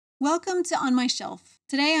Welcome to On My Shelf.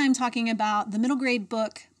 Today I'm talking about the middle grade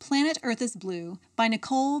book Planet Earth is Blue by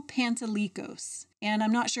Nicole Pantalikos. And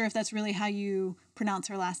I'm not sure if that's really how you pronounce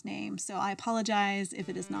her last name, so I apologize if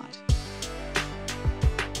it is not.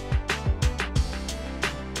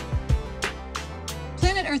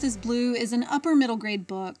 Planet Earth is Blue is an upper middle grade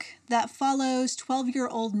book that follows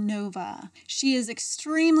 12-year-old Nova. She is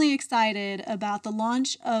extremely excited about the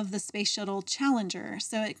launch of the Space Shuttle Challenger,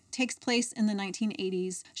 so it takes place in the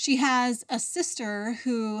 1980s. She has a sister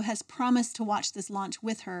who has promised to watch this launch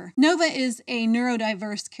with her. Nova is a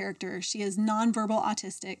neurodiverse character. She is nonverbal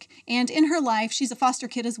autistic, and in her life, she's a foster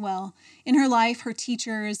kid as well. In her life, her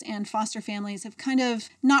teachers and foster families have kind of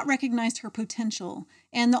not recognized her potential.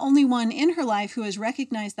 And the only one in her life who has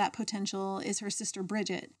recognized that potential is her sister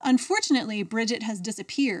Bridget. Unfortunately, Bridget has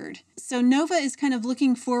disappeared. So Nova is kind of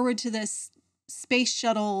looking forward to this space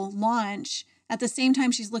shuttle launch. At the same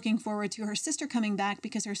time, she's looking forward to her sister coming back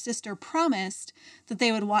because her sister promised that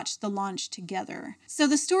they would watch the launch together. So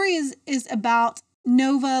the story is about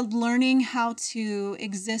Nova learning how to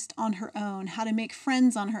exist on her own, how to make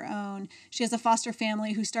friends on her own. She has a foster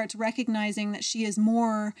family who starts recognizing that she is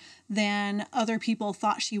more than other people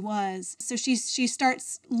thought she was. So she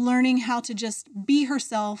starts learning how to just be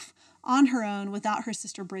herself on her own without her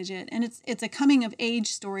sister Bridget. And it's a coming of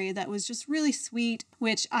age story that was just really sweet,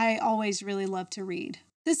 which I always really love to read.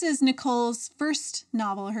 This is Nicole's first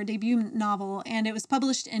novel, her debut novel, and it was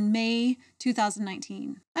published in May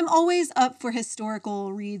 2019. I'm always up for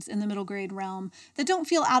historical reads in the middle grade realm that don't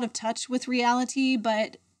feel out of touch with reality,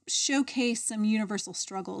 but showcase some universal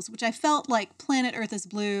struggles, which I felt like Planet Earth is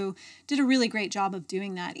Blue did a really great job of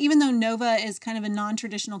doing that. Even though Nova is kind of a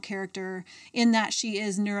non-traditional character in that she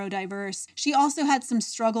is neurodiverse, she also had some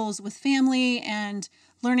struggles with family and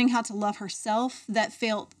learning how to love herself that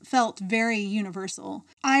felt very universal.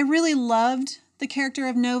 I really loved the character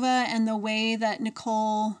of Nova and the way that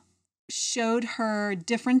Nicole showed her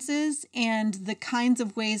differences and the kinds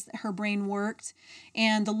of ways that her brain worked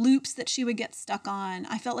and the loops that she would get stuck on.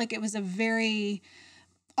 I felt like it was a very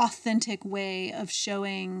authentic way of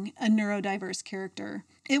showing a neurodiverse character.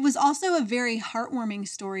 It was also a very heartwarming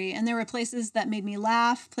story, and there were places that made me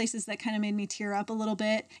laugh, places that kind of made me tear up a little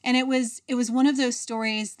bit. And it was one of those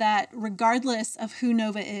stories that, regardless of who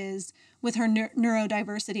Nova is, with her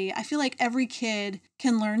neurodiversity, I feel like every kid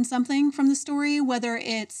can learn something from the story, whether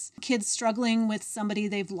it's kids struggling with somebody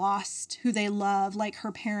they've lost, who they love, like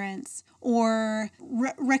her parents, or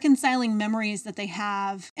reconciling memories that they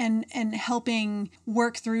have and helping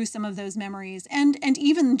work through some of those memories. And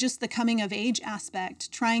even just the coming of age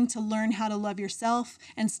aspect, trying to learn how to love yourself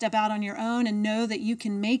and step out on your own and know that you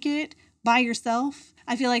can make it by yourself.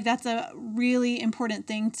 I feel like that's a really important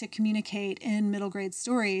thing to communicate in middle grade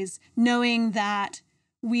stories, knowing that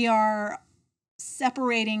we are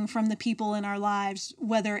separating from the people in our lives,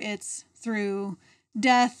 whether it's through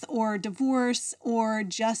death or divorce or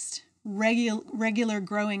just regular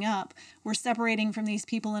growing up. We're separating from these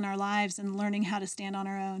people in our lives and learning how to stand on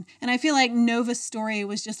our own. And I feel like Nova's story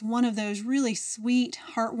was just one of those really sweet,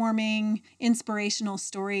 heartwarming, inspirational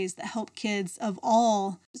stories that help kids of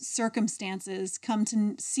all circumstances come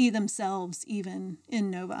to see themselves even in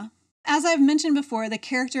Nova. As I've mentioned before, the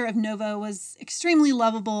character of Nova was extremely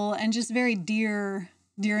lovable and just very dear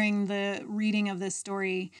during the reading of this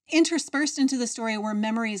story. Interspersed into the story were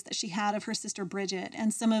memories that she had of her sister Bridget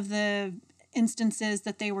and some of the instances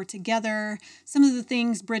that they were together, some of the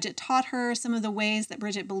things Bridget taught her, some of the ways that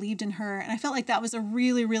Bridget believed in her. And I felt like that was a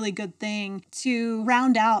really, really good thing to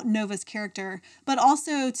round out Nova's character, but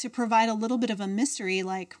also to provide a little bit of a mystery,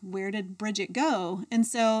 like where did Bridget go? And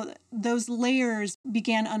so those layers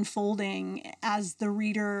began unfolding as the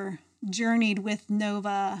reader journeyed with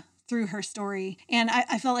Nova through her story. And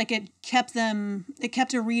I felt like it kept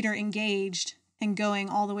a reader engaged and going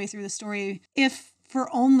all the way through the story, if for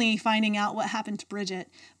only finding out what happened to Bridget.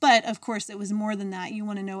 But of course, it was more than that. You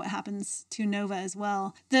want to know what happens to Nova as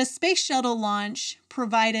well. The space shuttle launch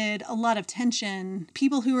provided a lot of tension.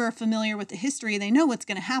 People who are familiar with the history, they know what's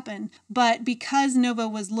going to happen. But because Nova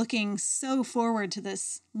was looking so forward to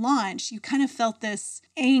this launch, you kind of felt this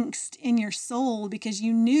angst in your soul because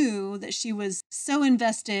you knew that she was so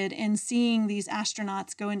invested in seeing these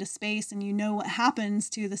astronauts go into space, and you know what happens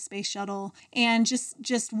to the space shuttle, and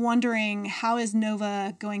just wondering, how is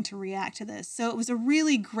Nova going to react to this? So it was a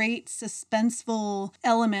really great suspenseful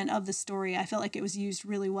element of the story. I felt like it was used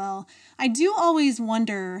really well. I do always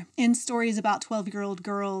wonder in stories about 12-year-old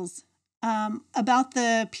girls about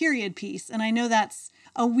the period piece. And I know that's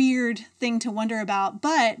a weird thing to wonder about,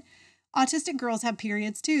 but autistic girls have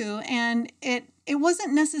periods too, and it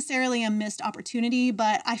wasn't necessarily a missed opportunity,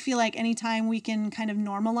 but I feel like anytime we can kind of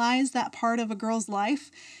normalize that part of a girl's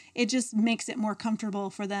life, it just makes it more comfortable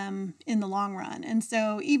for them in the long run. And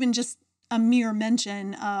so even just a mere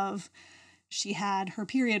mention of she had her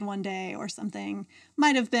period one day or something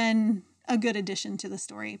might have been a good addition to the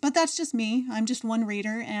story. But that's just me. I'm just one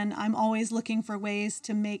reader, and I'm always looking for ways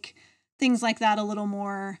to make things like that a little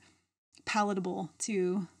more palatable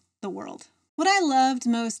to the world. What I loved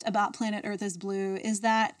most about Planet Earth is Blue is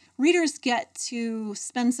that readers get to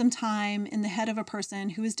spend some time in the head of a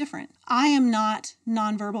person who is different. I am not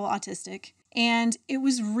nonverbal autistic, and it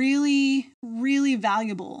was really, really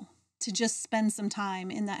valuable to just spend some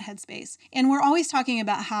time in that headspace. And we're always talking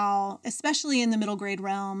about how, especially in the middle grade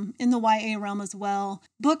realm, in the YA realm as well,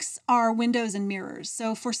 books are windows and mirrors.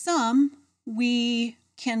 So for some, we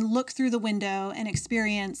can look through the window and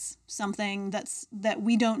experience something that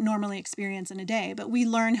we don't normally experience in a day, but we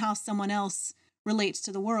learn how someone else relates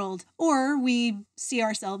to the world, or we see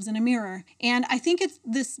ourselves in a mirror. And I think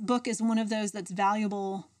this book is one of those that's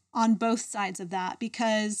valuable on both sides of that,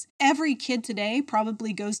 because every kid today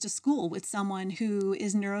probably goes to school with someone who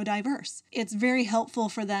is neurodiverse. It's very helpful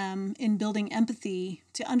for them in building empathy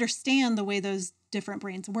to understand the way those different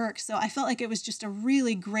brains work. So I felt like it was just a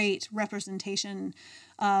really great representation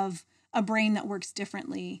of a brain that works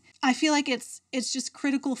differently. I feel like it's just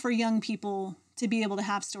critical for young people to be able to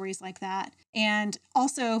have stories like that, and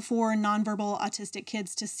also for nonverbal autistic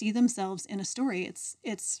kids to see themselves in a story.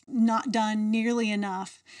 It's not done nearly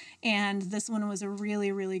enough, and this one was a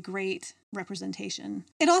really, really great representation.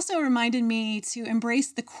 It also reminded me to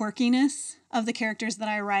embrace the quirkiness of the characters that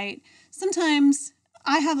I write. Sometimes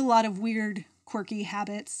I have a lot of weird, quirky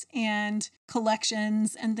habits and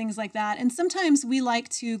collections and things like that. And sometimes we like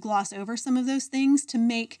to gloss over some of those things to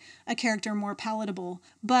make a character more palatable.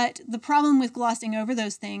 But the problem with glossing over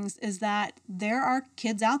those things is that there are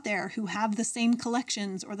kids out there who have the same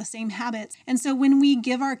collections or the same habits. And so when we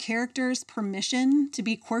give our characters permission to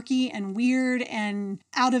be quirky and weird and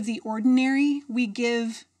out of the ordinary, we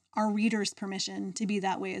give our readers permission to be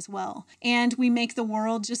that way as well. And we make the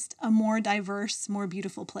world just a more diverse, more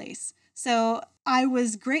beautiful place. So I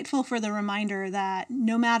was grateful for the reminder that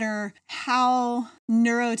no matter how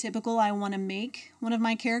neurotypical I want to make one of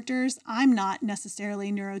my characters, I'm not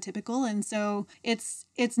necessarily neurotypical. And so it's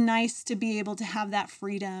nice to be able to have that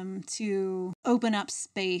freedom to open up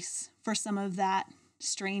space for some of that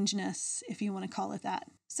strangeness, if you want to call it that.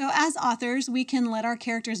 So as authors, we can let our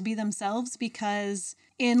characters be themselves, because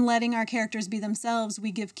in letting our characters be themselves,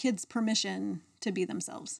 we give kids permission to be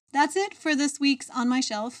themselves. That's it for this week's On My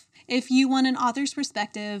Shelf. If you want an author's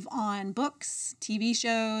perspective on books, TV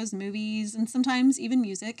shows, movies, and sometimes even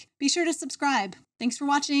music, be sure to subscribe. Thanks for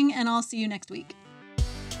watching, and I'll see you next week.